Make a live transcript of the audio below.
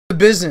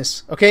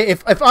business, okay?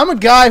 If I'm a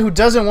guy who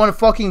doesn't want to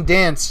fucking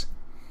dance,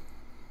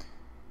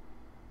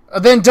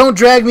 then don't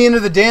drag me into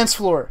the dance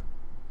floor,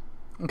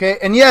 okay?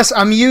 And yes,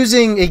 I'm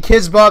using a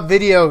Kids Bop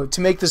video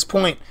to make this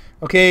point,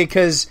 okay?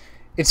 Because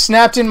it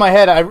snapped in my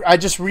head. I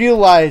just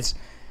realized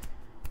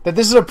that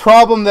this is a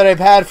problem that I've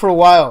had for a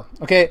while,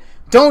 okay?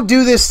 Don't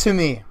do this to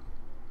me,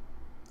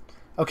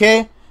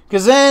 okay?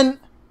 Because then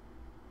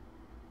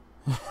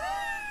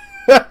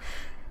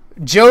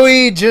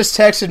Joey just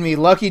texted me,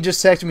 Lucky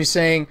just texted me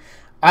saying,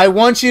 I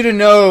want you to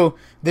know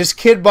this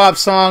Kid Bop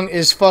song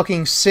is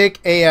fucking sick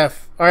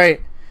AF.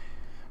 Alright.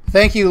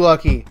 Thank you,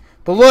 Lucky.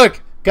 But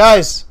look,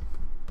 guys.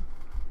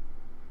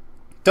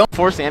 Don't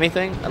force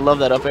anything. I love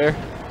that up air.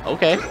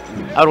 Okay.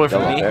 Out away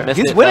from me.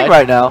 He's winning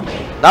right now.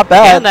 Not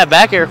bad. And that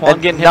back air while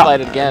getting hit by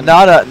it again.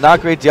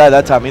 Not great DI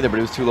that time either, but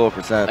it was too low a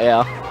percent.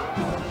 Yeah.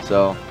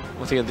 So.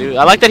 What's he gonna do?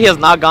 I like that he has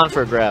not gone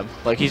for a grab.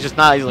 Like he's just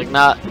not. He's like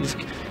not. I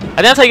think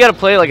that's how you gotta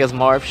play like as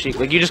Marv Sheik.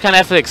 Like you just kind of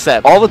have to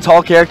accept. All the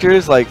tall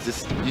characters, like you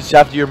just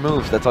have to do your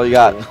moves. That's all you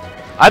got.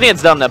 I think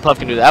it's dumb that Puff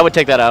can do that. I would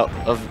take that out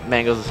of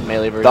Mango's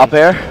melee version. Top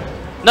air?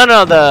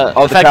 No, the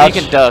fact that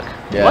he can duck.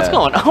 Yeah. What's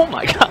going on? Oh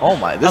my god. Oh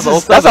my, that's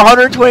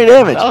 120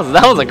 damage.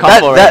 That was a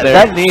combo right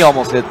there. That knee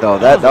almost hit though.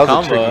 That was a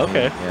combo. tricky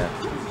Okay. Yeah.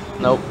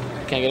 Nope.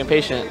 Can't get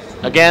impatient.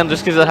 Again,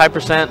 just because of the high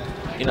percent,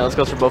 you know, this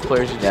goes for both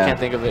players. You just can't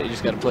think of it. You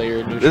just got to play your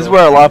neutral. This is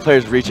where a lot of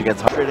players reach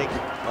against trading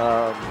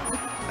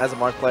as a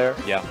Marth player.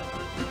 Yeah.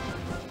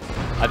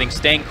 I think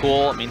staying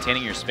cool,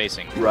 maintaining your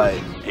spacing.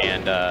 Right.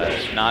 And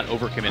not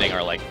overcommitting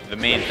are like the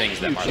main things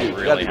that Marth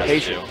really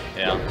has to do.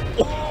 Yeah.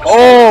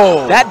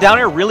 Oh! That down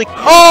air really...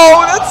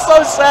 Oh, that's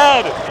so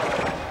sad!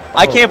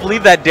 I can't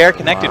believe that dare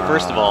connected,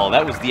 first of all.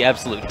 That was the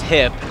absolute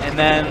tip. And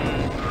then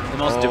the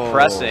most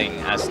depressing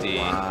SD.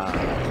 Wow.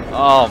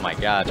 Oh my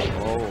god.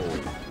 Oh,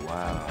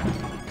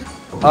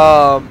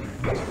 wow.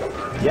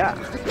 Yeah.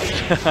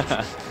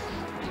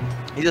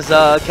 He just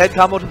Ken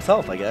comboed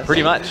himself, I guess.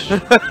 Pretty much.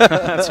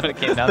 That's what it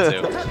came down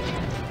to.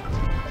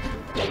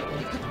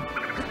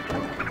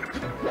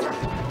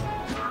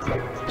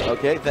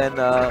 Okay, then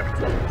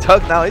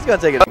Tug now he's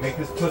gonna take it. Make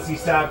this pussy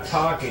stop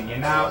talking. You're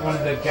not one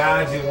of the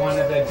gods, you're one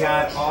of the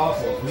god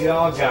awfuls. We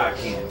all got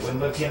kin. When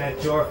looking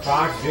at your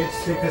Fox, bitch,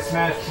 stick to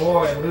Smash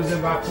 4 and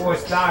losing by 4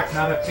 stocks.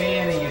 Not a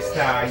fan of your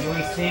style. You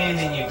ain't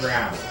standing your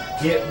ground.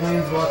 Get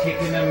wins while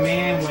kicking a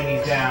man when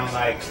he's down.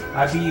 Like,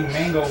 I be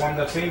Mango, I'm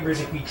the favorite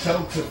if he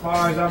chokes. As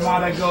far as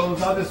Armada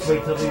goes, I'll just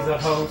wait till he's a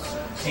host.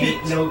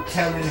 Ain't no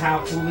telling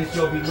how foolish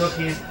you'll be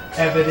looking.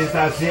 Evidence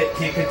I zip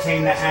can't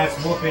contain the ass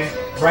whooping.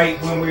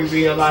 Right when we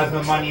realize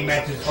the money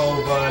match is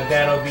over,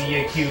 that'll be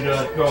your cue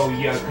to throw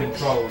your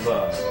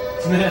controller.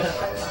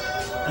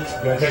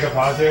 Do I take a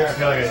pause here? I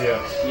feel like I do.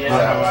 Yeah. I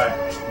don't know why.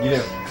 You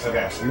do.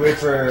 Okay. You wait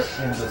for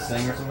him to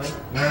sing or something?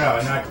 No,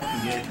 I'm not.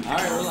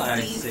 Alright,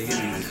 relax. Take it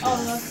easy.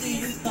 What's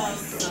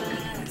the point?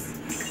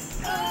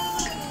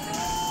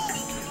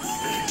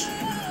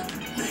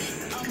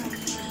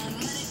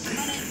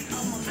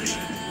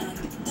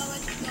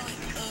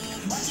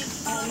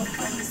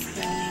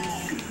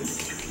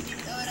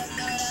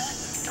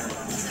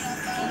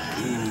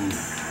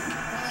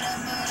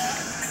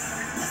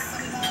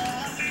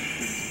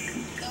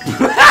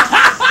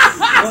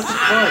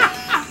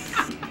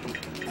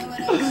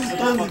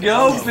 Let's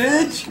go,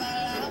 bitch!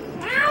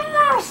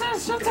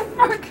 Shut the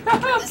fuck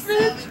up,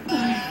 bitch!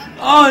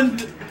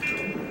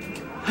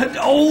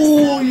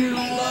 Oh, you're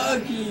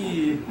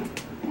lucky!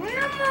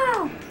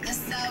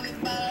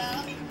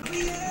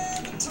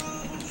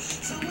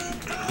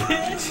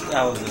 Bitch!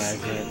 That was an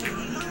accident.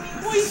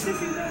 Why you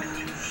thinking that?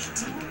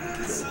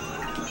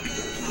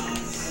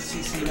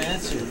 CC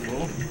Master,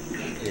 fool.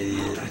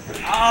 Idiot.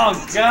 Oh,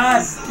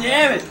 god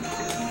damn it!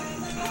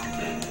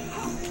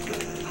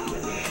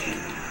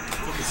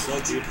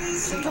 Shut the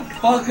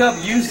fuck up,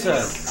 you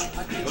suck.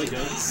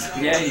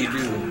 Yeah, you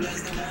do.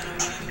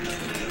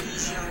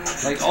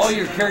 Like, all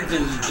your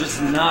characters are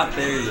just not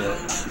there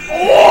yet.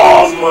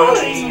 Oh my!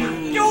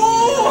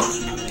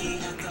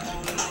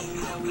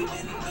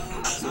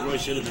 So Roy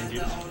should have been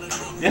good.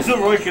 Yeah, so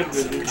Roy could have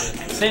been good.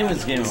 Same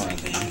as Game On.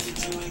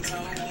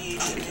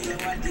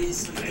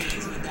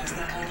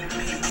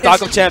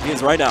 Stock of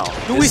champions right now.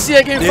 Do we see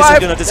it game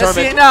 5? Let's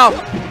see it now.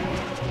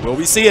 Will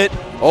we see it?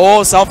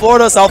 Oh, South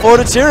Florida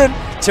cheering.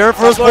 Cheering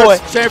for his boy.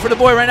 Cheering for the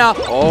boy right now.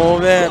 Oh,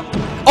 man.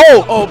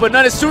 Oh, but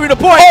none is proving the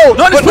point. Oh,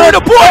 none is proving the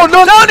point. Oh,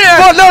 no, down there.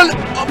 Oh, no.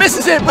 Oh,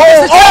 misses it.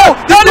 Oh,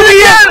 down to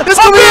the end. This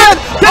could be it.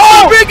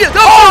 Oh,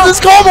 this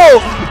combo.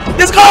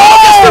 This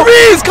combo.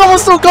 This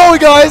combo's still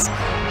going, guys.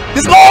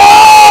 This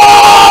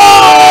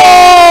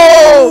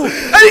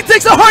And he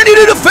takes a Harney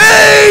to the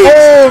face.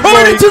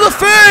 Harney to the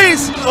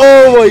face.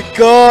 Oh, my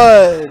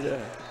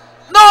God.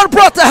 Non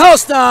brought the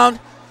house down.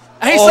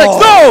 And he's like,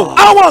 no,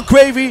 I want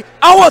gravy.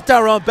 I want that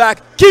run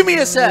back. Give me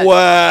his head.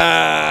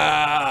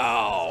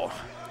 Wow.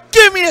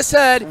 Give me his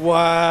head.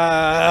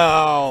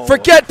 Wow.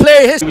 Forget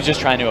play his. He was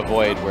just trying to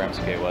avoid where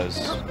MCK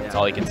was. That's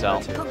all he can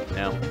tell.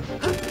 Yeah.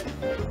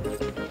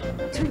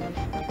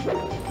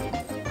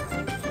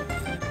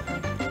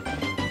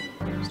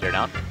 Stare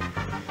down.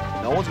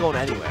 No one's going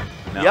anywhere.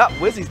 No. Yep,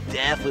 Wizzy's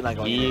definitely not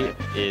going He to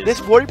get is this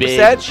 40%. big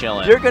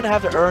chillin'. You're gonna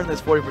have to earn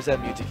this 40%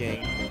 Mewtwo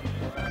King.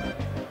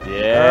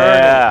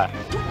 Yeah.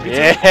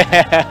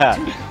 Yeah.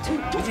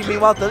 Wizzy,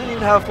 meanwhile, doesn't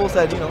even have a full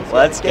set. You know. So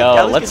Let's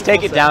go. Let's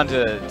take it set. down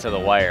to the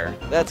wire.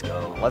 Let's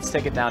go. Let's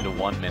take it down to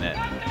 1 minute.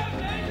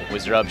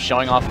 Wizzrobe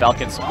showing off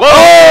Falcon's.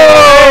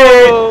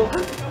 Whoa!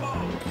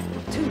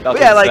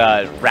 Falcon's, Yeah, like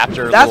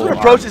Raptor. that's what little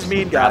approaches arms.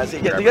 mean, guys.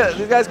 Grab-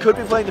 These guys could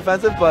be playing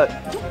defensive, but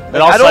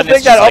But all of I a don't sudden think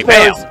it's that just up like,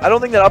 air is. bam. I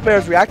don't think that up air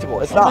is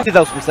reactable. It's not. Look at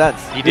those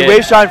percents. He did.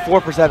 Wave shine 4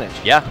 percentage.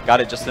 Yeah,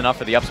 got it just enough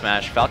for the up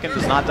smash. Falcon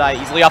does not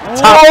die easily off the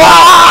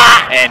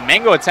top. And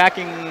Mango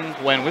attacking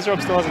when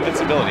Wizzrobe still has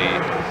invincibility.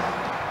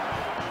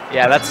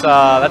 Yeah, that's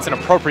an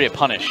appropriate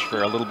punish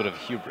for a little bit of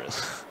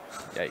hubris.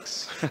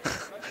 Yikes.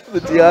 The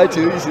DI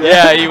too. You see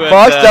Yeah, that? he went.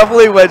 Fox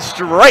definitely went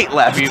straight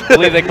left. I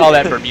believe they call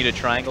that Bermuda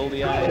Triangle DI.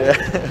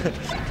 Yeah.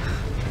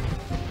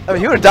 I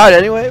mean, he would have died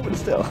anyway, but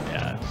still.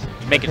 Yeah,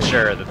 making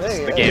sure that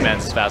the game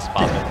ends as fast as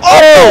possible.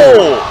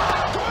 Oh!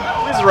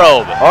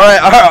 Wizzrobe. All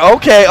right,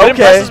 okay, What okay.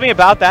 impresses me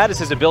about that is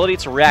his ability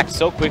to react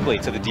so quickly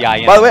to the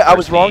DI. By the way, I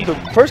was wrong. The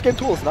first game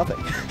tool is nothing.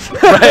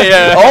 Right,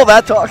 yeah. All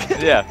that talk.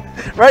 Yeah.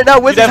 Right now,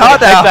 You Wizzy's definitely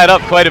hot now. hyped that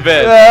up quite a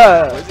bit.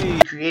 Yeah.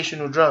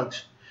 Recreational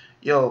drugs.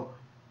 Yo,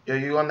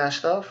 you on that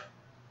stuff?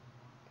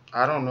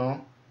 I don't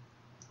know.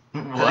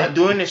 They're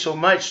doing it so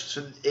much,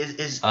 so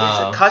it's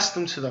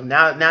accustomed to them.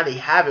 Now they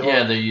have it.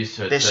 Yeah, they're used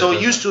to it. They're so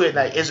used to it,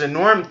 like it's a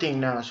norm thing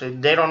now. So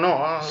they don't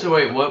know. So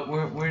wait, what?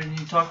 Where did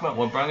you talk about?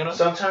 What brought it up?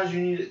 Sometimes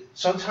you need it.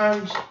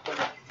 Sometimes,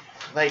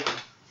 like,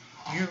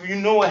 you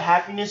know what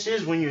happiness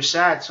is when you're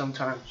sad.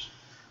 Sometimes.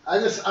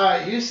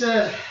 You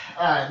said,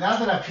 now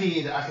that I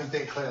peed, I can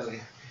think clearly.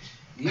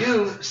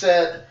 You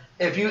said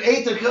if you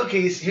ate the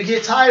cookies, you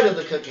get tired of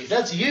the cookies.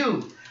 That's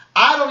you.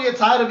 I don't get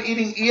tired of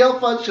eating EL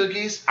Fudge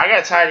cookies. I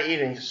got tired of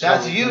eating.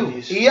 That's you.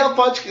 Cookies. EL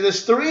Fudge.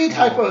 There's 3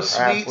 type of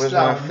sweets that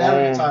I'll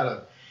never get tired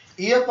of.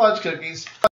 EL Fudge cookies.